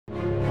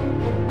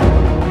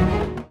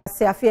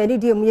Se afia ni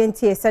die mu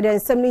yentie sade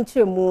nsem ni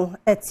nkyeremu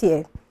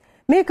etie.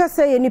 Meka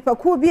say nipa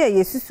ku bi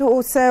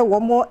yesusu se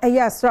womo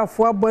eye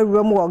asrafo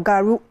abawuram wo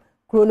Garu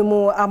kuro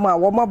mu ama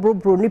womo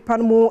abrobro nipa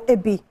mu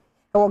ebi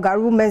wo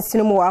Garu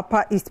mansin mu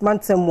apa East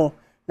Mountain mu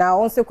na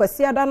onse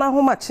kwasi ada na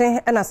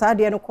homache na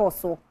saade no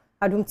koso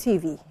Adom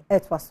TV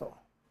etwaso.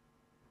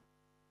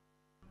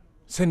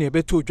 Sene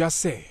beto dwa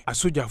se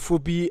asojafo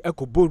bi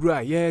ekoboru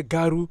aye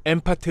Garu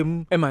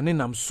empatem emane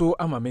namso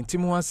ama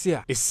mentimu ase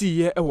a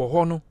esiye ewo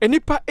ho no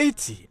enipa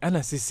 80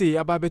 ana sese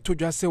aba beto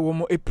dwa se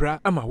womo epra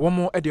ama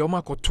womo ede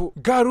omakoto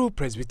Garu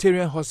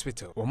Presbyterian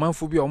Hospital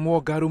womanfo bi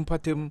omo Garu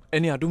empatem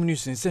eni Adom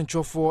news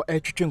nsentwofo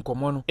etwetwe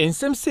nkomo no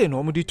ensem se na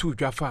omo de to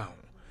dwa fa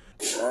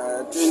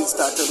things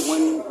started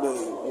when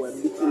they were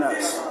beating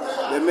us.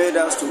 They made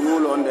us to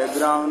roll on the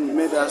ground,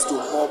 made us to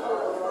hop,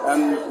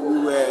 and we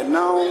were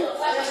now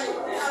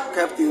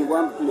kept in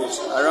one place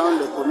around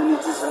the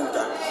community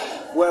center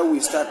where we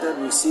started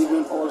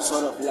receiving all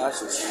sorts of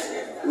lashes.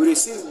 We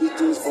received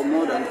beatings for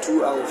more than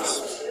 2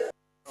 hours.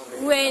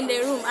 We were in the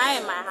room, I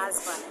and my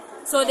husband.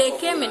 So they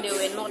came and they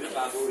were knocking.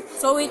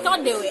 So we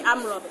thought they were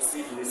armed robbers.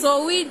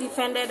 So we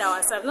defended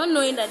ourselves, not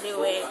knowing that they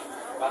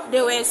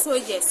were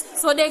soldiers.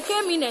 So they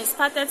came in and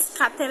started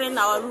scattering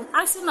our room,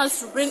 asking us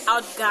to bring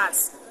out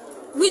gas,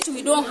 which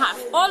we don't have.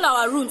 All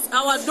our rooms,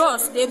 our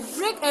doors, they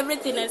break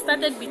everything and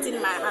started beating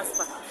my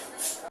husband.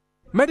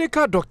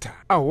 Medical doctor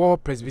our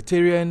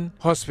Presbyterian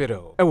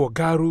Hospital ewo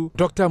Garu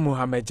Dr.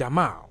 Mohammed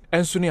Jamal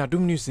enso ni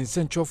Adom news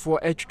nsentwofo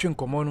etwetwe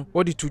nkomo no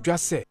wodi to dwa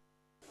se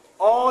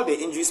all the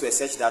injuries were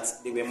such that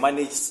they were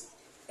managed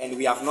and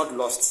we have not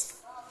lost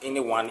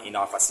anyone in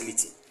our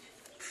facility.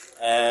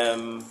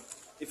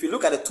 If you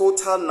look at the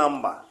total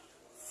number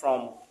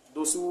from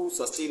those who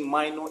sustained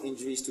minor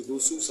injuries to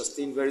those who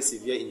sustained very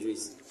severe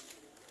injuries,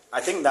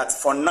 I think that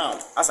for now,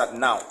 as at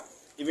now,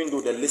 even though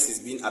the list is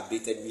being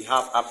updated, we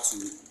have up to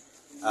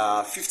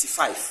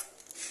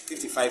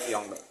 55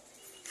 young men.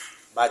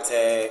 But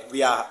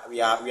we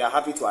are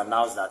happy to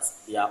announce that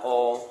they are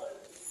all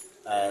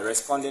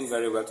responding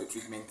very well to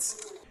treatment.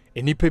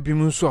 Enipa bi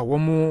mu nso a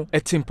womo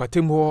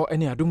etimpatem ho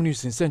ene Adom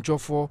news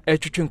nsentwofo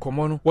etwetwe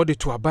nkomo no wode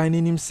to aban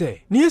nim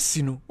se ne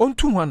esi no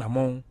ontu ho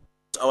anamon.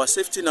 Our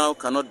safety now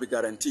cannot be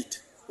guaranteed.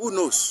 Who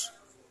knows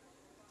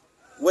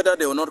whether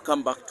they will not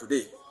come back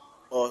today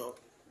or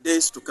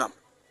days to come.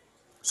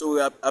 So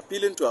we are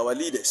appealing to our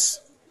leaders,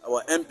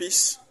 our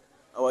MPs,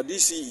 our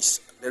DCs,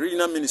 the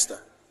regional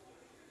minister,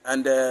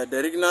 and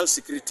the regional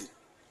security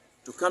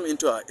to come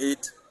into our aid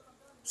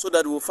so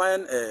that we'll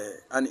find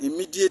an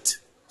immediate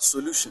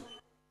solution.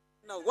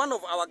 Now, one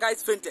of our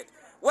guys fainted.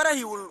 Whether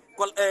he will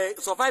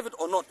survive it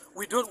or not,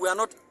 we are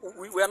not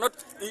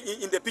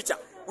in the picture.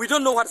 We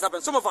don't know what has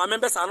happened. Some of our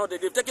members are not there.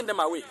 They've taken them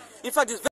away. In fact, it's